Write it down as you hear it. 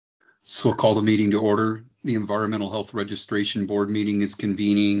So we'll call the meeting to order. The Environmental Health Registration Board meeting is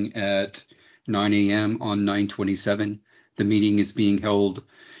convening at 9 a.m. on 9/27. The meeting is being held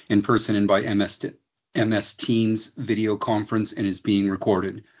in person and by MS Teams video conference and is being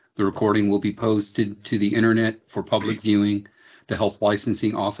recorded. The recording will be posted to the internet for public viewing. The Health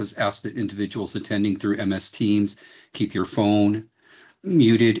Licensing Office asks that individuals attending through MS Teams keep your phone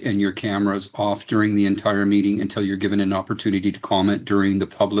muted and your cameras off during the entire meeting until you're given an opportunity to comment during the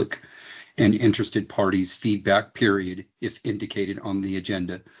public and interested parties feedback period if indicated on the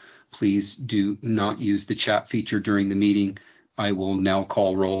agenda. Please do not use the chat feature during the meeting. I will now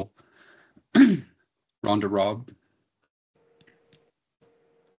call roll. Rhonda Robb.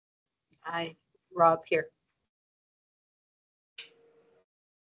 Aye. Rob here.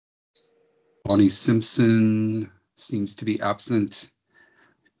 Bonnie Simpson seems to be absent.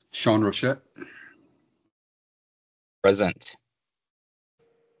 Sean Rochette. Present.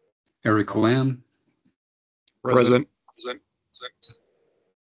 Eric Lamb. Present.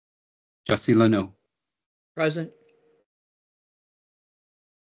 Jesse Leno. Present.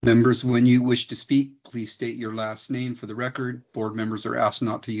 Members, when you wish to speak, please state your last name for the record. Board members are asked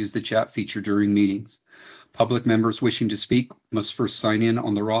not to use the chat feature during meetings. Public members wishing to speak must first sign in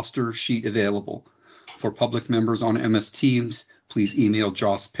on the roster sheet available. For public members on MS Teams, please email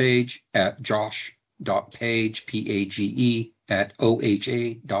Josh Page at josh.page, P-A-G-E, at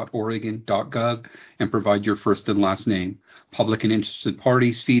oha.oregon.gov and provide your first and last name. Public and interested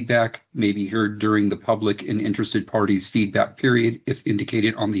parties feedback may be heard during the public and interested parties feedback period if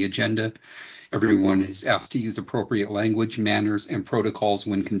indicated on the agenda. Everyone is asked to use appropriate language, manners, and protocols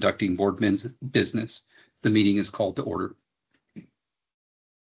when conducting board business. The meeting is called to order.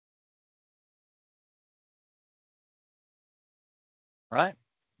 Right.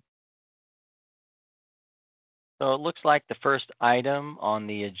 So it looks like the first item on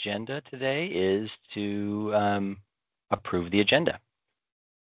the agenda today is to approve the agenda.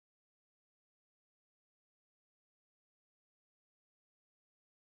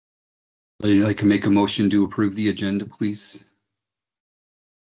 I'd like to make a motion to approve the agenda, please.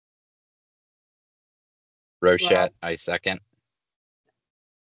 Rochette, I second.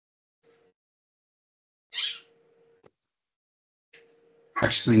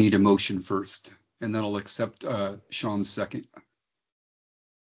 Actually need a motion first, and then I'll accept Sean's second.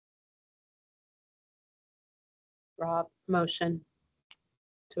 Rob, motion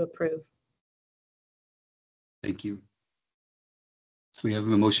to approve. Thank you. So we have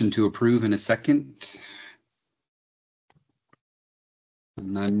a motion to approve in a second.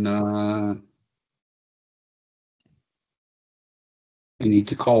 And then I need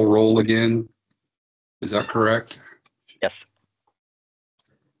to call roll again. Is that correct? Yes.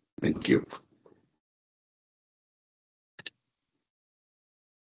 Thank you.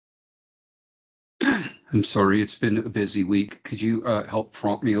 I'm sorry, it's been a busy week. Could you help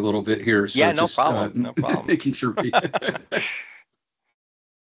prompt me a little bit here? So Yeah, no just, problem. No problem. Making sure.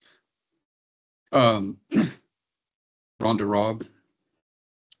 Rhonda Robb.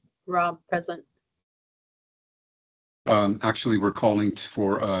 Rob, present. Actually, we're calling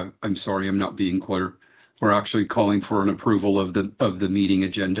for, I'm sorry, I'm not being clear. We're actually calling for an approval of the meeting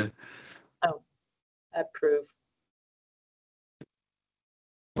agenda. Oh, approve.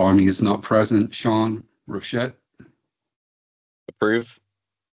 Bonnie is not present. Sean Rochette. Approve.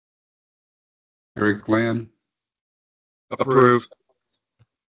 Eric Lamb. Approve.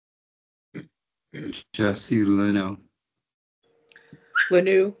 Jesse Leno.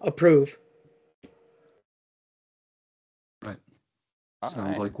 Lanu, approve. Right. All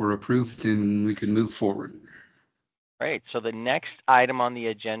Sounds right. like we're approved and we can move forward. Great. So the next item on the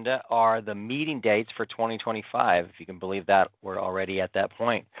agenda are the meeting dates for 2025. If you can believe that, we're already at that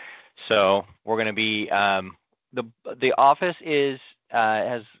point. So we're going to be the office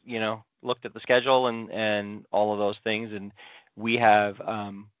has looked at the schedule and all of those things, and we have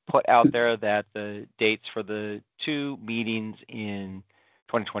put out there that the dates for the two meetings in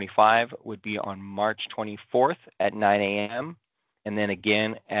 2025 would be on March 24th at 9 a.m. and then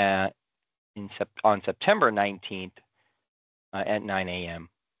again on September 19th at 9 a.m.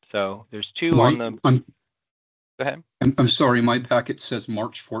 So there's two on the. Go ahead. I'm sorry, my packet says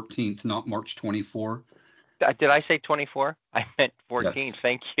March 14th, not March 24. Did I say 24? I meant 14th. Yes.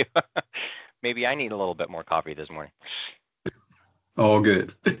 Thank you. Maybe I need a little bit more coffee this morning. All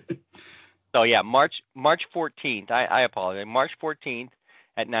good. So yeah, March 14th. I apologize. March 14th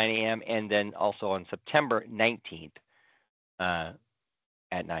at 9 a.m. and then also on September 19th at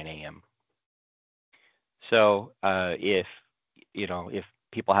 9 a.m. So if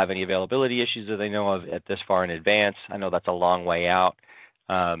people have any availability issues that they know of at this far in advance, I know that's a long way out.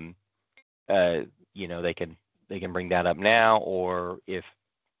 they can bring that up now, or if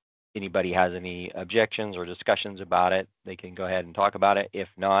anybody has any objections or discussions about it, they can go ahead and talk about it. If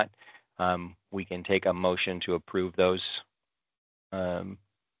not, we can take a motion to approve those 2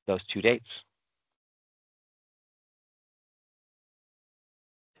 dates.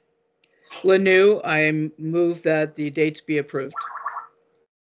 Lanu, I move that the dates be approved.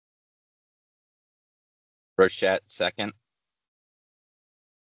 Rochette, second.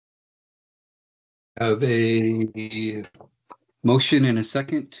 Have a motion and a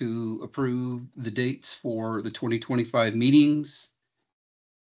second to approve the dates for the 2025 meetings.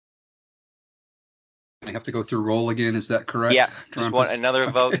 I have to go through roll again, is that correct? Yeah, just want another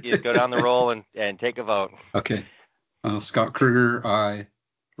Okay. vote. You go down the roll and take a vote. Okay. Scott Kruger, aye.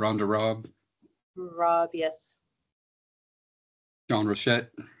 Rhonda Robb, Rob, yes. John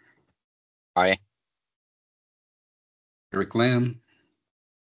Rochette, Aye. Eric Lamb,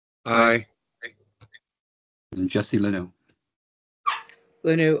 Aye. and Jesse Leno.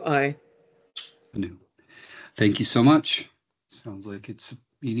 Lanu, aye. Leno. Thank you so much. Sounds like it's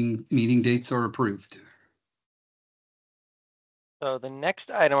meeting dates are approved. So the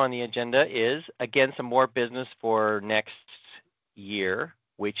next item on the agenda is, again, some more business for next year,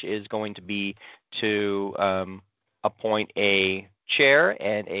 which is going to be to appoint a chair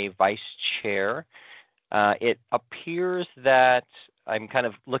and a vice chair. It appears that I'm kind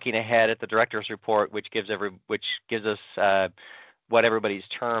of looking ahead at the director's report, which gives us what everybody's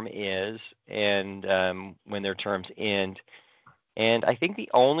term is and when their terms end. And I think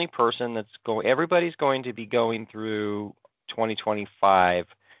the only person everybody's going to be going through 2025,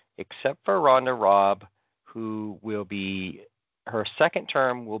 except for Rhonda Robb, who her second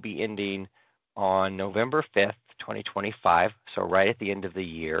term will be ending on November 5th, 2025. So right at the end of the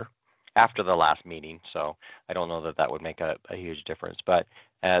year, after the last meeting. So I don't know that would make a huge difference, but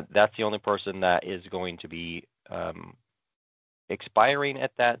that's the only person that is going to be expiring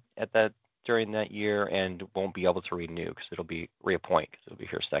at that during that year and won't be able to renew because it'll be reappoint because it'll be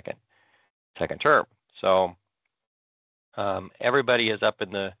her second term. So everybody is up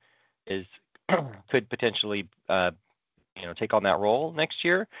could potentially take on that role next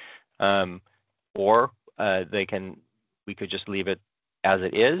year, or we could just leave it as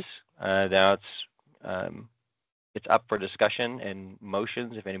it is. Now it's up for discussion and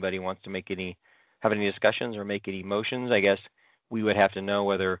motions. If anybody wants to have any discussions or make any motions, I guess we would have to know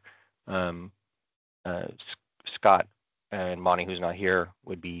whether Scott and Bonnie, who's not here,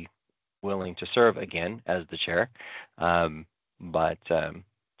 would be willing to serve again as the chair. But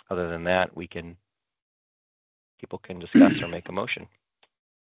other than that, people can discuss or make a motion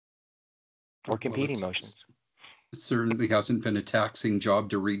or competing motions. It certainly hasn't been a taxing job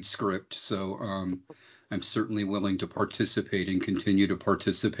to read script, so I'm certainly willing to participate and continue to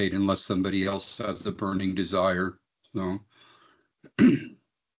participate unless somebody else has a burning desire. So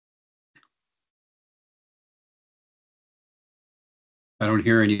I don't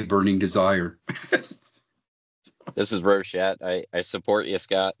hear any burning desire. This is Rochette. I support you,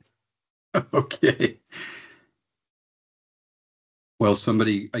 Scott. Okay. Well,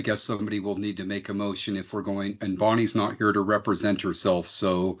 I guess somebody will need to make a motion if we're going, and Bonnie's not here to represent herself,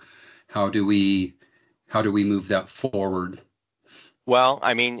 so how do we move that forward? Well,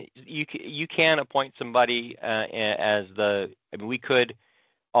 I mean, you can appoint somebody we could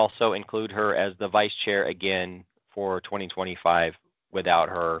also include her as the vice chair again for 2025 without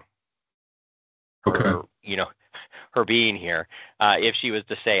her. Okay. Her being here. If she was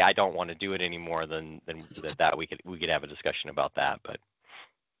to say, I don't want to do it anymore, then that we could have a discussion about that. But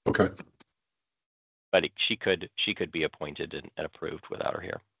okay. But she could be appointed and approved without her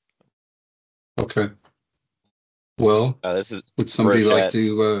here. Okay. Well, would somebody Rochette. like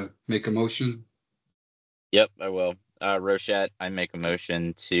to make a motion? Yep, I will. Rochette, I make a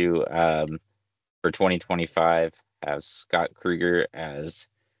motion to for 2025 have Scott Kruger as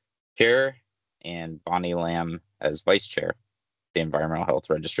chair and Bonnie Lamb as vice chair, the Environmental Health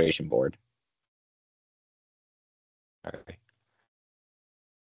Registration Board. All right.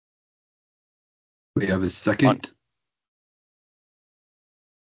 We have a second.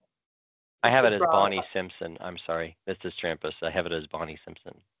 I have This it is as Rob. Bonnie Simpson. I'm sorry. This is Trampus. I have it as Bonnie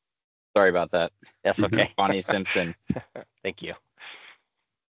Simpson. Sorry about that. That's okay. Bonnie Simpson. Thank you.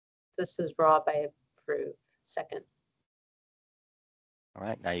 This is Rob, I approve. Second. All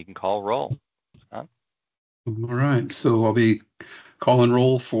right. Now you can call roll. All right. So I'll be calling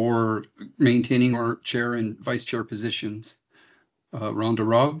roll for maintaining our chair and vice chair positions. Rhonda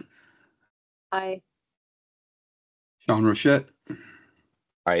Robb, Aye. John Rochette,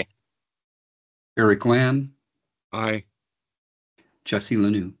 Aye. Eric Lamb, Aye. Jesse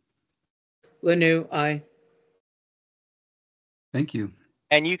Lanu. Lanu, aye. Thank you.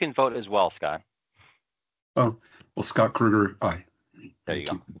 And you can vote as well, Scott. Oh, well, Scott Kruger, aye. There you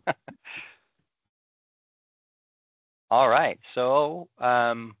Thank go. All right. So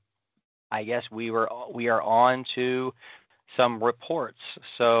I guess we are on to some reports.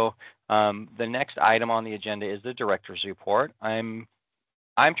 So the next item on the agenda is the director's report. I'm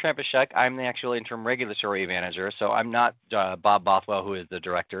Trent Bishek. I'm the actual interim regulatory manager. So I'm not Bob Bothwell, who is the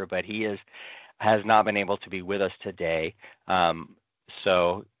director, but he has not been able to be with us today.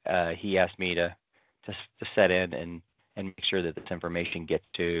 So he asked me to set in and make sure that this information gets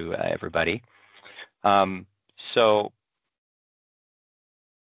to everybody. So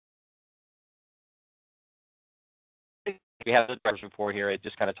we have the director's report here. It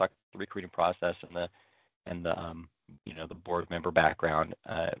just kind of talks about the recruiting process and the board member background,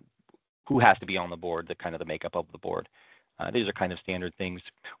 who has to be on the board, the kind of the makeup of the board. These are kind of standard things.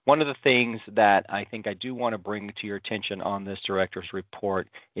 One of the things that I think I do want to bring to your attention on this director's report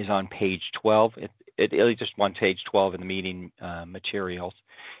is on page 12. It's just one page 12 in the meeting materials,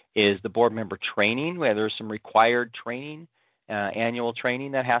 is the board member training, where there's some required training, annual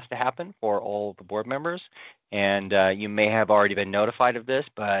training that has to happen for all the board members. And you may have already been notified of this,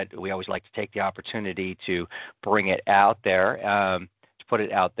 but we always like to take the opportunity to bring it out there, to put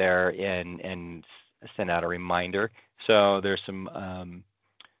it out there and send out a reminder. So there's an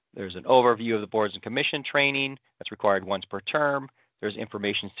overview of the boards and commission training that's required once per term. There's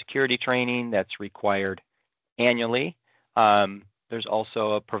information security training that's required annually. There's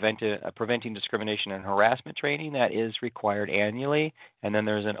also a preventing discrimination and harassment training that is required annually. And then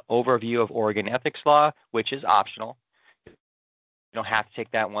there's an overview of Oregon ethics law, which is optional. You don't have to take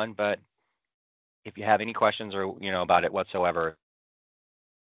that one, but if you have any questions or about it whatsoever.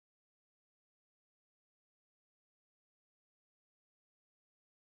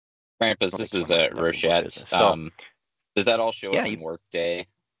 Krampus, this is Rochette. Does that all show up in Workday?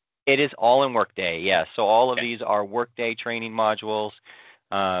 It is all in Workday, yes. So all of these are Workday training modules.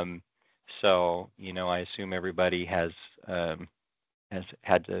 So I assume everybody has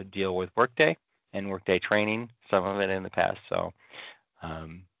had to deal with Workday and Workday training, some of it in the past. So I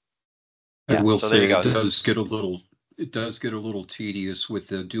will say it does get a little tedious with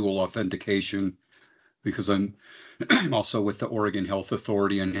the dual authentication, because I'm also with the Oregon Health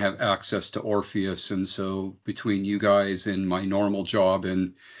Authority and have access to Orpheus, and so between you guys and my normal job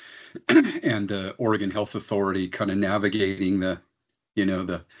and the Oregon Health Authority, kind of navigating the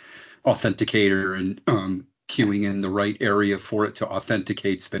authenticator and queuing in the right area for it to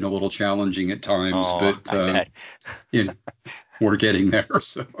authenticate's been a little challenging at times, but we're getting there.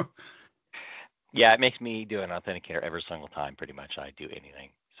 So yeah, it makes me do an authenticator every single time, pretty much. I do anything.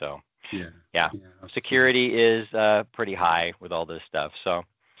 So yeah. Security is pretty high with all this stuff. So,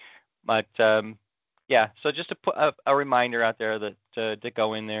 but so just to put a reminder out there that to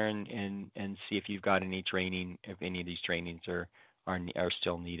go in there and see if you've got any training, if any of these trainings are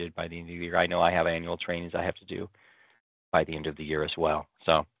still needed by the end of the year. I know I have annual trainings I have to do by the end of the year as well.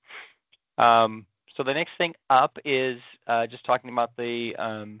 So, so the next thing up is just talking about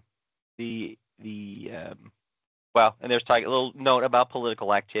and there's a little note about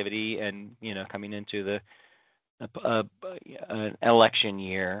political activity and coming into the an election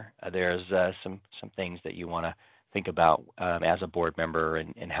year. There's some things that you want to think about as a board member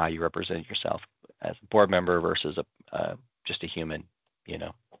and how you represent yourself as a board member versus just a human,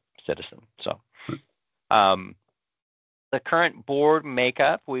 citizen. So the current board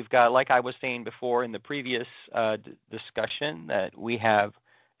makeup, we've got, like I was saying before in the previous discussion, that we have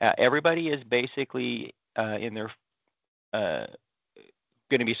everybody is basically in their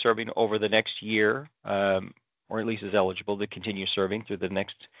going to be serving over the next year, or at least is eligible to continue serving through the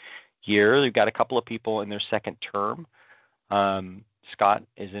next year. We've got a couple of people in their second term. Scott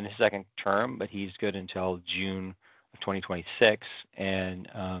is in his second term, but he's good until June of 2026. And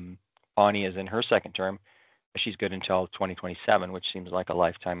Bonnie is in her second term. She's good until 2027, which seems like a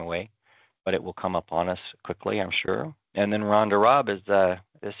lifetime away, but it will come up on us quickly, I'm sure. And then Rhonda Robb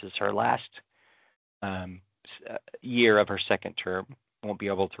this is her last year of her second term. Won't be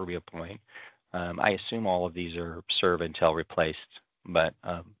able to reappoint. I assume all of these are serve until replaced, but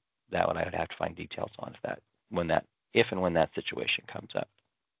that one I would have to find details on if and when that situation comes up.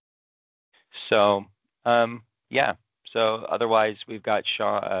 So so otherwise we've got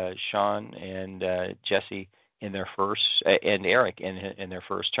Sean and Jesse in their first, and Eric in their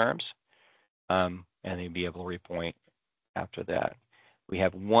first terms, and they'd be able to reappoint after that. We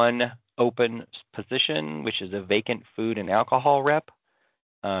have one open position, which is a vacant food and alcohol rep.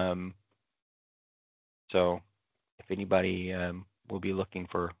 So if anybody we'll be looking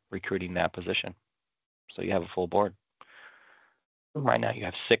for recruiting that position. So you have a full board. Right now you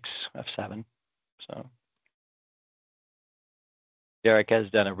have 6 of 7. So Derek has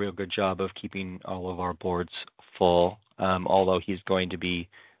done a real good job of keeping all of our boards full, although he's going to be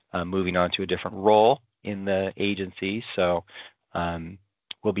moving on to a different role in the agency. So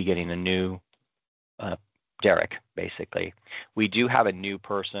we'll be getting a new Derek, basically. We do have a new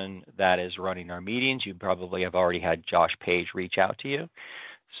person that is running our meetings. You probably have already had Josh Page reach out to you.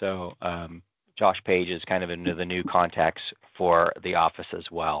 So Josh Page is kind of into the new contacts for the office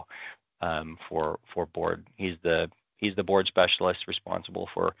as well, for board. He's the board specialist responsible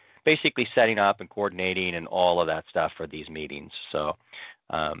for basically setting up and coordinating and all of that stuff for these meetings. So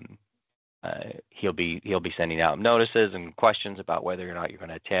he'll be sending out notices and questions about whether or not you're going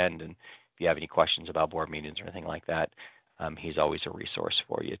to attend, and if you have any questions about board meetings or anything like that, he's always a resource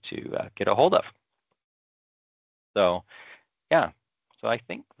for you to get a hold of. So yeah, so I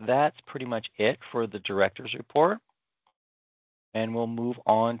think that's pretty much it for the director's report, and we'll move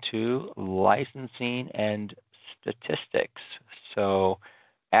on to licensing and statistics. So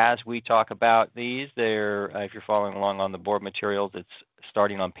as we talk about these, if you're following along on the board materials, it's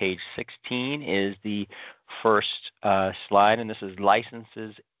starting on page 16 is the first slide, and this is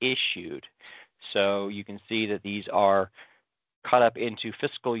licenses issued. So you can see that these are cut up into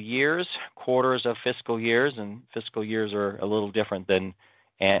fiscal years, quarters of fiscal years, and fiscal years are a little different than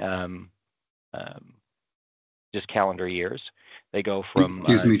just calendar years. They go from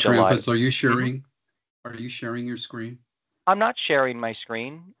Excuse me, July. Trampus, are you sharing? Are you sharing your screen? I'm not sharing my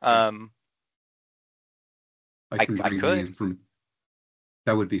screen. I can I bring could. the from.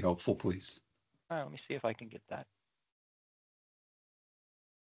 That would be helpful, please. Let me see if I can get that.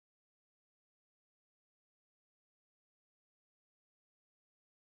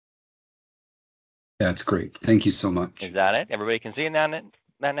 That's great. Thank you so much. Is that it? Everybody can see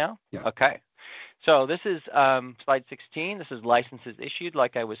that now? Yeah. Okay. So this is slide 16. This is licenses issued.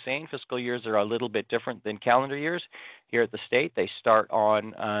 Like I was saying, fiscal years are a little bit different than calendar years. Here at the state, they start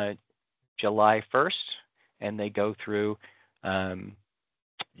on July 1st, and they go through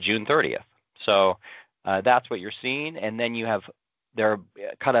June 30th. So that's what you're seeing. And then they're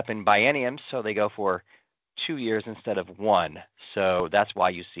cut up in bienniums, so they go for 2 years instead of 1. So that's why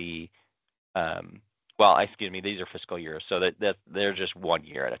you see, excuse me, these are fiscal years, so that they're just 1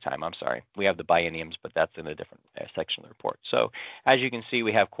 year at a time. I'm sorry. We have the bienniums, but that's in a different section of the report. So as you can see,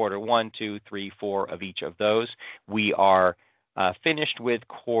 we have quarter 1, 2, 3, 4 of each of those. We are finished with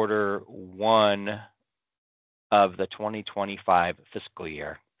quarter 1 of the 2025 fiscal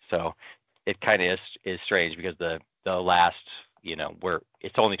year. So it kind of is strange because the last,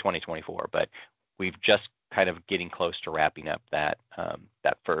 it's only 2024, but we've just kind of getting close to wrapping up that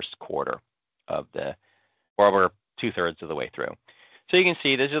first quarter of we're 2/3 of the way through. So you can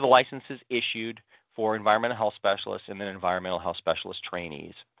see these are the licenses issued for environmental health specialists and then environmental health specialist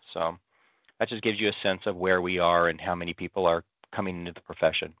trainees. So that just gives you a sense of where we are and how many people are coming into the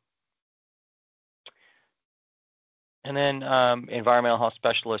profession. And then environmental health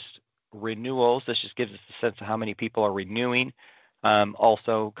specialist renewals, this just gives us a sense of how many people are renewing,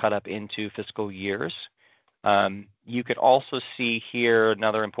 also cut up into fiscal years. You could also see here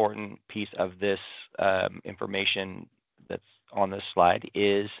another important piece of this information that's on this slide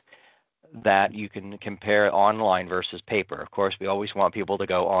is that you can compare online versus paper. Of course, we always want people to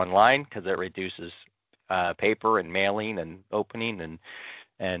go online because it reduces paper and mailing and opening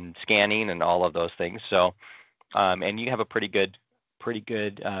and scanning and all of those things. So, and you have a pretty good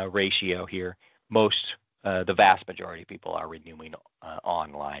ratio here. The vast majority of people are renewing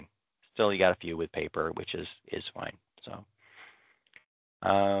online. Still, you got a few with paper, which is fine. So,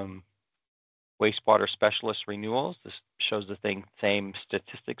 wastewater specialist renewals. This shows the same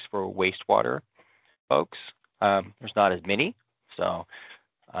statistics for wastewater folks. There's not as many, so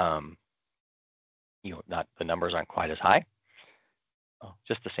the numbers aren't quite as high.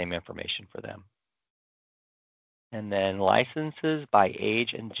 Just the same information for them. And then licenses by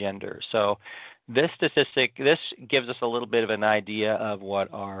age and gender. So this statistic, gives us a little bit of an idea of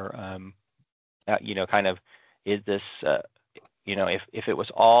what our, kind of is this, if it was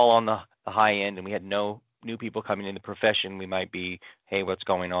all on the high end and we had no new people coming in the profession, we might be, hey, what's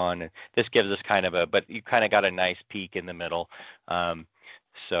going on? And this gives us but you kind of got a nice peak in the middle. And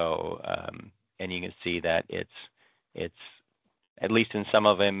you can see that it's at least in some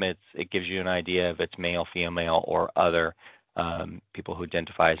of them, it gives you an idea if it's male, female, or other, people who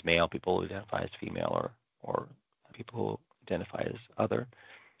identify as male, people who identify as female, or people who identify as other.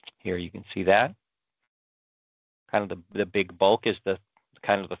 Here you can see that. Kind of the big bulk is the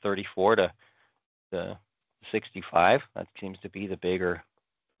 34 to the 65. That seems to be the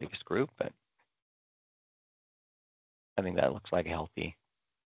biggest group, but I think that looks like a healthy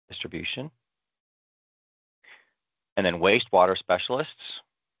distribution. And then wastewater specialists,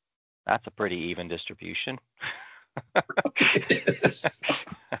 that's a pretty even distribution.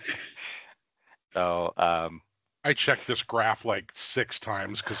 So I checked this graph like 6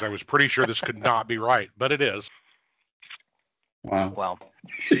 times because I was pretty sure this could not be right, but it is. Wow. well,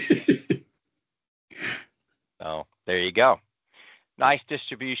 so there you go. Nice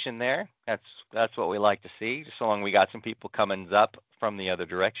distribution there. That's what we like to see. Just so long we got some people coming up from the other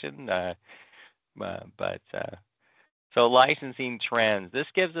direction. So licensing trends. This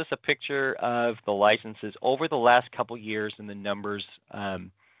gives us a picture of the licenses over the last couple years and the numbers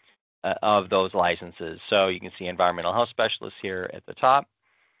of those licenses. So you can see environmental health specialists here at the top,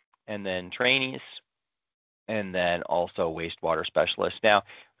 and then trainees, and then also wastewater specialists. Now,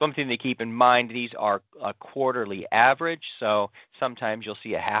 something to keep in mind, these are a quarterly average. So sometimes you'll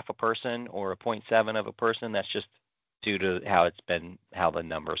see a half a person or a 0.7 of a person. That's just due to how the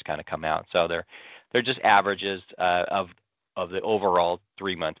numbers kind of come out. So they're just averages of the overall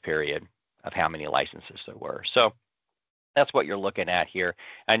 3-month period of how many licenses there were. So that's what you're looking at here,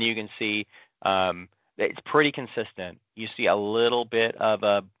 and you can see it's pretty consistent. You see a little bit of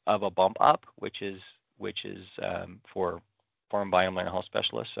a bump up, which is for environmental health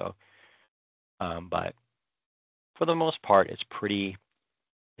specialists. So, but for the most part, it's pretty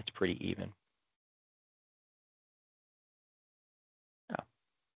even. Yeah.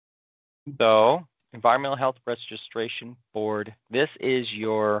 So, Environmental Health Registration Board. This is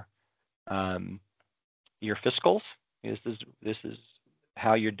your fiscals. This is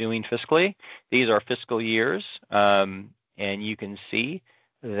how you're doing fiscally. These are fiscal years, and you can see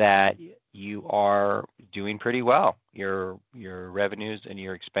that you are doing pretty well. Your revenues and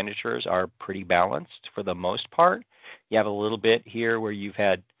your expenditures are pretty balanced for the most part. You have a little bit here where you've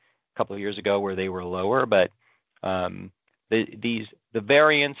had a couple of years ago where they were lower, but the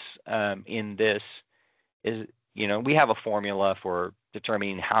variance in this is, we have a formula for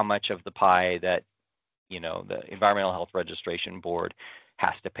determining how much of the pie that the Environmental Health Registration Board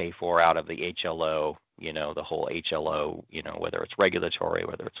has to pay for out of the HLO, the whole HLO, whether it's regulatory,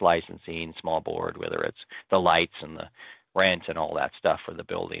 whether it's licensing, small board, whether it's the lights and the rent and all that stuff for the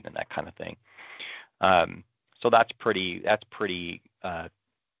building and that kind of thing. So that's pretty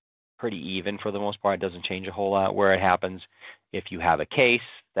even for the most part. It doesn't change a whole lot. Where it happens, if you have a case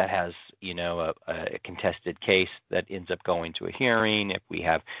that has, a contested case that ends up going to a hearing, if we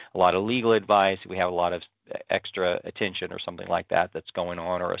have a lot of legal advice, if we have a lot of extra attention or something like that that's going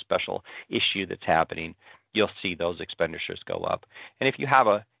on, or a special issue that's happening, you'll see those expenditures go up. And if you have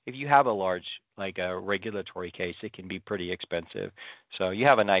a large, like a regulatory case, it can be pretty expensive. So you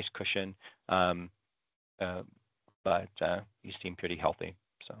have a nice cushion, but you seem pretty healthy.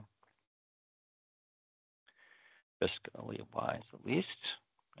 So fiscally wise, at least.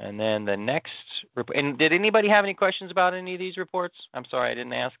 And then the next, and did anybody have any questions about any of these reports? I'm sorry, I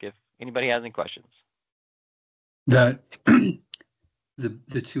didn't ask if anybody has any questions. That the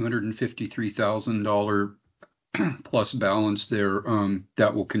 $253,000 plus balance there,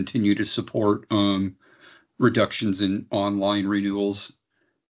 that will continue to support reductions in online renewals.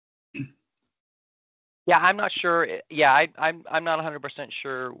 Yeah, I'm not sure. Yeah, I'm not 100%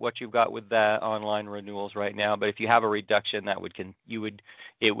 sure what you've got with that online renewals right now. But if you have a reduction,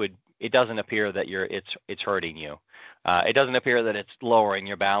 it doesn't appear that it's hurting you. It doesn't appear that it's lowering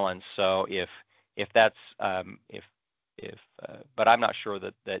your balance. So if that's but I'm not sure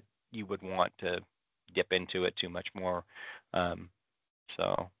that you would want to dip into it too much more. But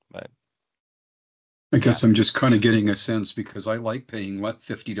I guess I'm just kind of getting a sense, because I like paying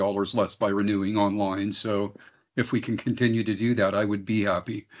 $50 less by renewing online. So if we can continue to do that, I would be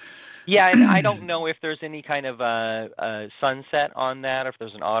happy. Yeah, and I don't know if there's any kind of a sunset on that, or if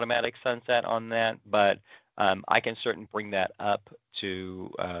there's an automatic sunset on that, but I can certainly bring that up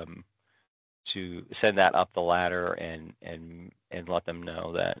to send that up the ladder and let them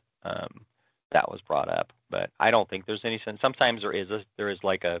know that that was brought up. But I don't think there's any sense. Sometimes there is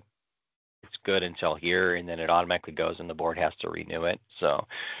like a, it's good until here, and then it automatically goes and the board has to renew it. So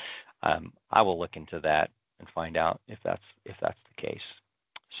I will look into that and find out if that's the case.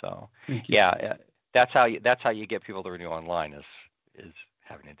 So yeah, that's how you get people to renew online is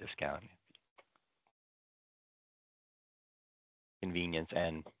having a discount. Convenience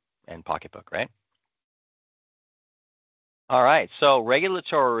and pocketbook, right? All right, so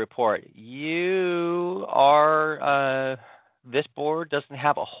regulatory report. You are this board doesn't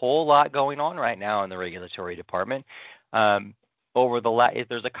have a whole lot going on right now in the regulatory department.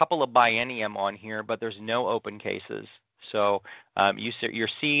 there's a couple of biennium on here, but there's no open cases. So you're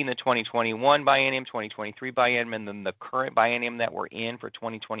seeing the 2021 biennium, 2023 biennium, and then the current biennium that we're in for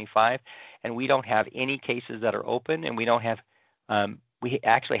 2025. And we don't have any cases that are open, and we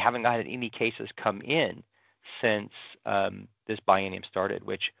actually haven't gotten any cases come in since this biennium started,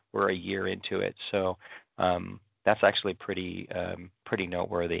 which we're a year into it. So that's actually pretty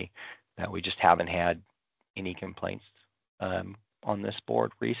noteworthy that we just haven't had any complaints on this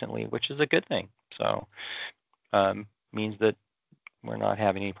board recently, which is a good thing. So means that we're not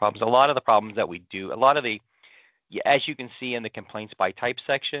having any problems. A lot of the problems that we do, as you can see in the complaints by type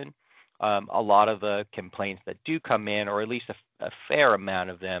section, a lot of the complaints that do come in, or at least a fair amount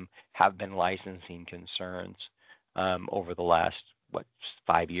of them, have been licensing concerns over the last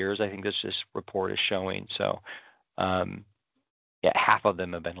 5 years. I think this report is showing. So half of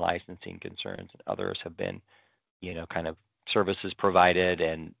them have been licensing concerns, and others have been, kind of services provided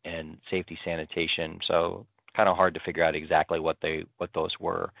and safety sanitation. So kind of hard to figure out exactly what those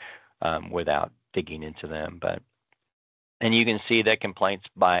were without digging into them. And you can see that complainants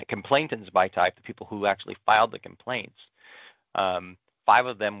by type, the people who actually filed the complaints, 5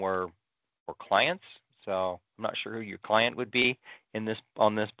 of them were clients. So I'm not sure who your client would be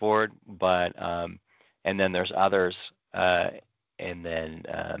on this board, but and then there's others, and then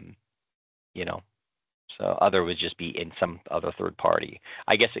so other would just be in some other third party.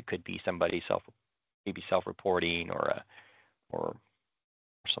 I guess it could be somebody maybe self-reporting or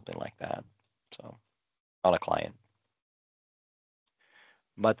something like that. So not a client.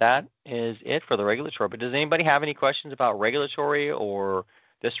 But that is it for the regulatory. But does anybody have any questions about regulatory or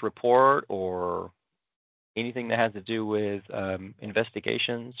this report or anything that has to do with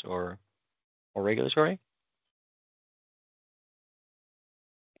investigations or regulatory?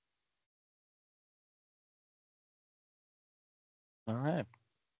 All right.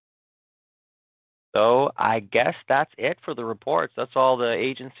 So I guess that's it for the reports. That's all the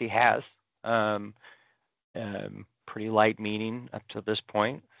agency has. Pretty light meeting up to this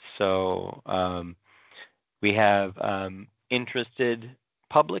point. So we have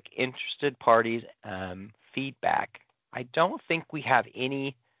public interested parties feedback. I don't think we have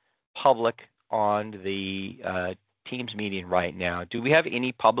any public on the Teams meeting right now. Do we have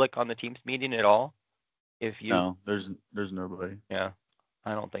any public on the Teams meeting at all? No, there's nobody. Yeah,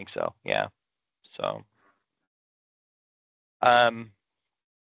 I don't think so. Yeah. So I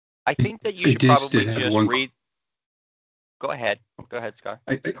think that you should probably just read. Go ahead, Scott.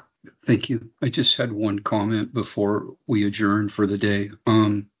 Thank you. I just had one comment before we adjourn for the day.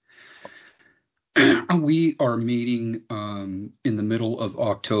 We are meeting in the middle of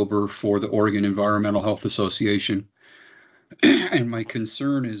October for the Oregon Environmental Health Association. And my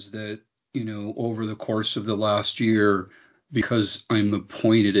concern is that, over the course of the last year, because I'm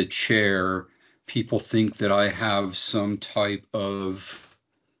appointed a chair, people think that I have some type of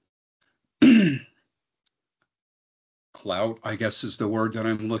clout, I guess is the word that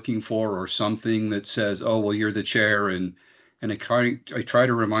I'm looking for, or something that says, oh, well, you're the chair. And I try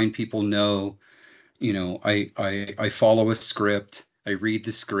to remind people, no, I follow a script, I read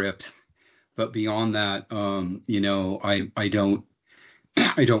the script, but beyond that,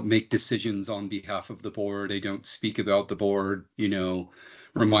 I don't make decisions on behalf of the board. I don't speak about the board,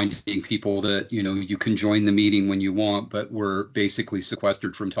 reminding people that, you can join the meeting when you want, but we're basically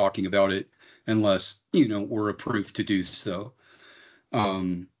sequestered from talking about it unless, we're approved to do so.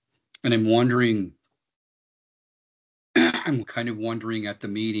 And I'm kind of wondering at the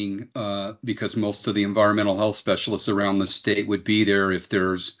meeting, because most of the environmental health specialists around the state would be there, if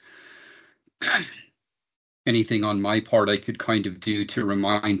there's anything on my part I could kind of do to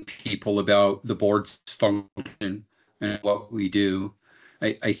remind people about the board's function and what we do.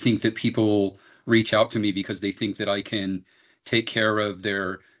 I think that people reach out to me because they think that I can take care of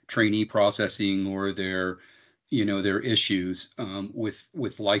their trainee processing or their issues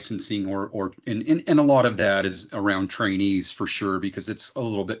with licensing and a lot of that is around trainees for sure, because it's a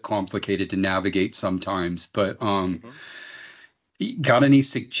little bit complicated to navigate sometimes. But got any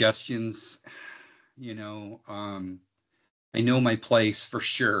suggestions? I know my place for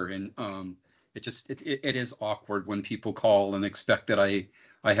sure, and it is awkward when people call and expect that I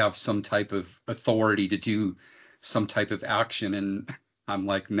have some type of authority to do some type of action, and I'm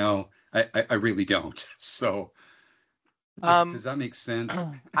like, no, I really don't. So does that make sense?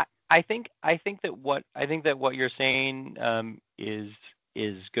 I think that what you're saying is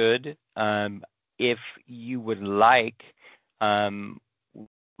good. If you would like,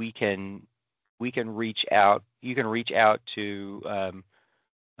 we can reach out. You can reach out to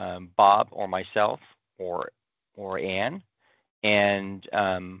Bob or myself or Ann, and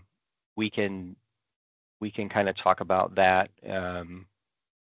we can kind of talk about that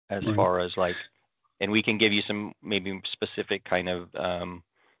as Right. far as like, and we can give you some maybe specific kind of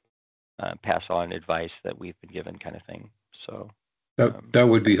pass on advice that we've been given, kind of thing. So That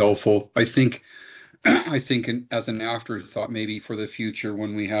would be helpful. I think as an afterthought, maybe for the future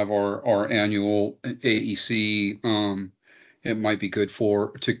when we have our annual AEC, it might be good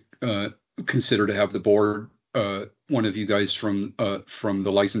to consider to have the board, one of you guys from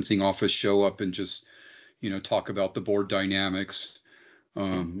the licensing office show up and just, talk about the board dynamics.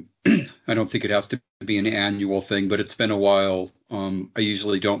 I don't think it has to be an annual thing, but it's been a while. I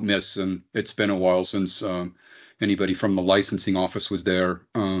usually don't miss, and it's been a while since anybody from the licensing office was there.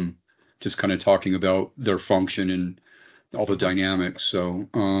 Just kind of talking about their function and all the dynamics. So,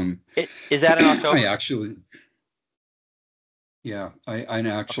 is that in October? I actually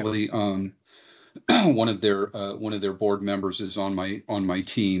one of their board members is on my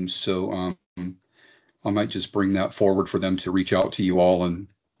team, so I might just bring that forward for them to reach out to you all and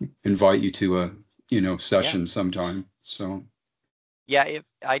invite you to a session sometime. So yeah, if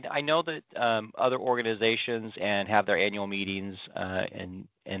I know that other organizations and have their annual meetings and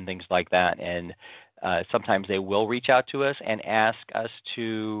things like that, and sometimes they will reach out to us and ask us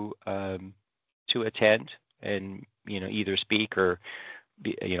to attend and either speak or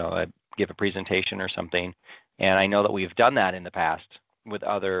give a presentation or something. And I know that we've done that in the past with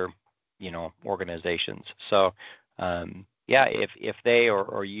other organizations. So if they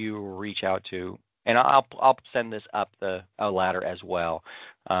or you reach out to, and I'll send this up the ladder as well.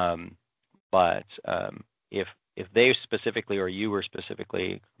 But if they specifically or you were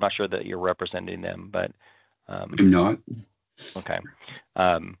specifically, I'm not sure that you're representing them, but I'm not. Okay.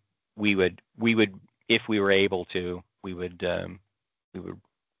 We would if we were able to, we would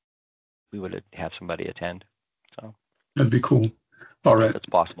have somebody attend. So That'd be cool. All right. That's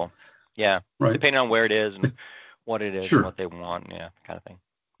possible. Yeah. Right. Depending on where it is and what it is Sure. and what they want. Yeah. Kind of thing.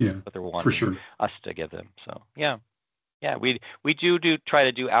 Yeah. What they're wanting For sure. us to give them. So yeah. We do try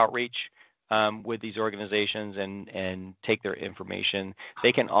to do outreach with these organizations and take their information.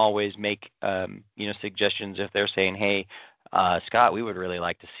 They can always make suggestions if they're saying, hey, Scott, we would really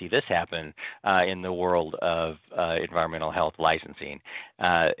like to see this happen in the world of environmental health licensing,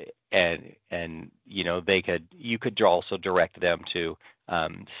 and you could also direct them to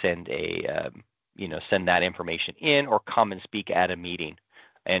send that information in or come and speak at a meeting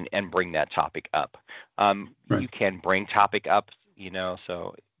and bring that topic up. Right. You can bring topic up,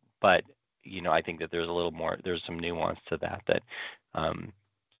 but I think that there's some nuance to that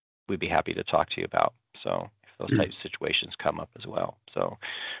we'd be happy to talk to you about. So if those types of situations come up as well. So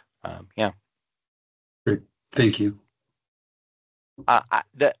yeah. Great. Thank you.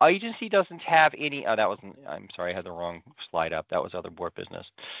 The agency doesn't have any. I'm sorry, I had the wrong slide up. That was other board business.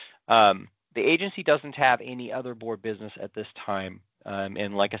 The agency doesn't have any other board business at this time.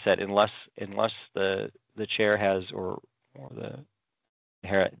 And like I said, unless the chair has or the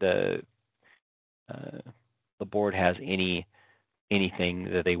board has anything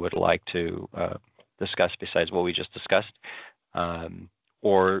that they would like to discuss besides what we just discussed,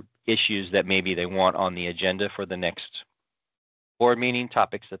 or issues that maybe they want on the agenda for the next board meeting,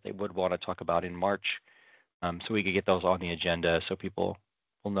 topics that they would want to talk about in March, so we could get those on the agenda so people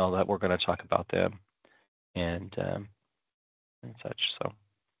will know that we're going to talk about them and such. So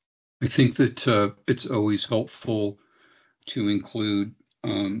I think that it's always helpful to include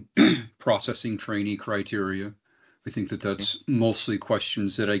processing trainee criteria. I think that that's mostly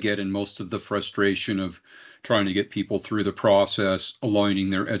questions that I get, and most of the frustration of trying to get people through the process, aligning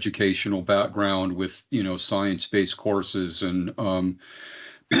their educational background with, science-based courses, and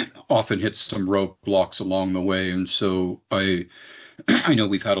often hits some roadblocks along the way. And so I know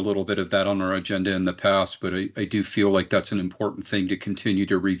we've had a little bit of that on our agenda in the past, but I do feel like that's an important thing to continue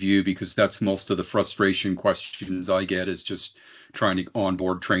to review, because that's most of the frustration questions I get, is just trying to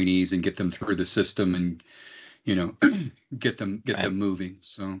onboard trainees and get them through the system and, get them moving.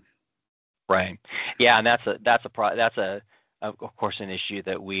 So. Right. Yeah. And that's of course an issue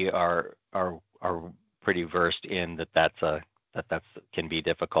that we are pretty versed in, that can be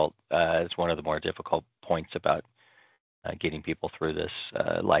difficult. It's one of the more difficult points about getting people through this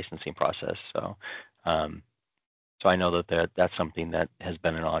licensing process. So I know that's something that has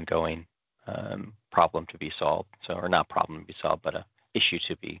been an ongoing problem to be solved. So, or not problem to be solved, but a issue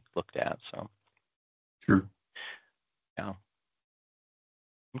to be looked at. So. Sure. Yeah.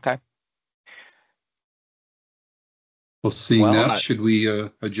 Okay. Well, seeing that, should we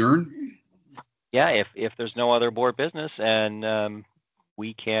adjourn? Yeah. If there's no other board business, and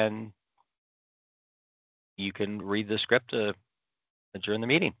you can read the script adjourn the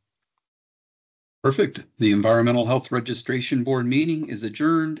meeting. Perfect. The Environmental Health Registration Board meeting is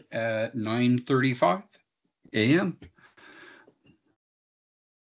adjourned at 9:35 a.m.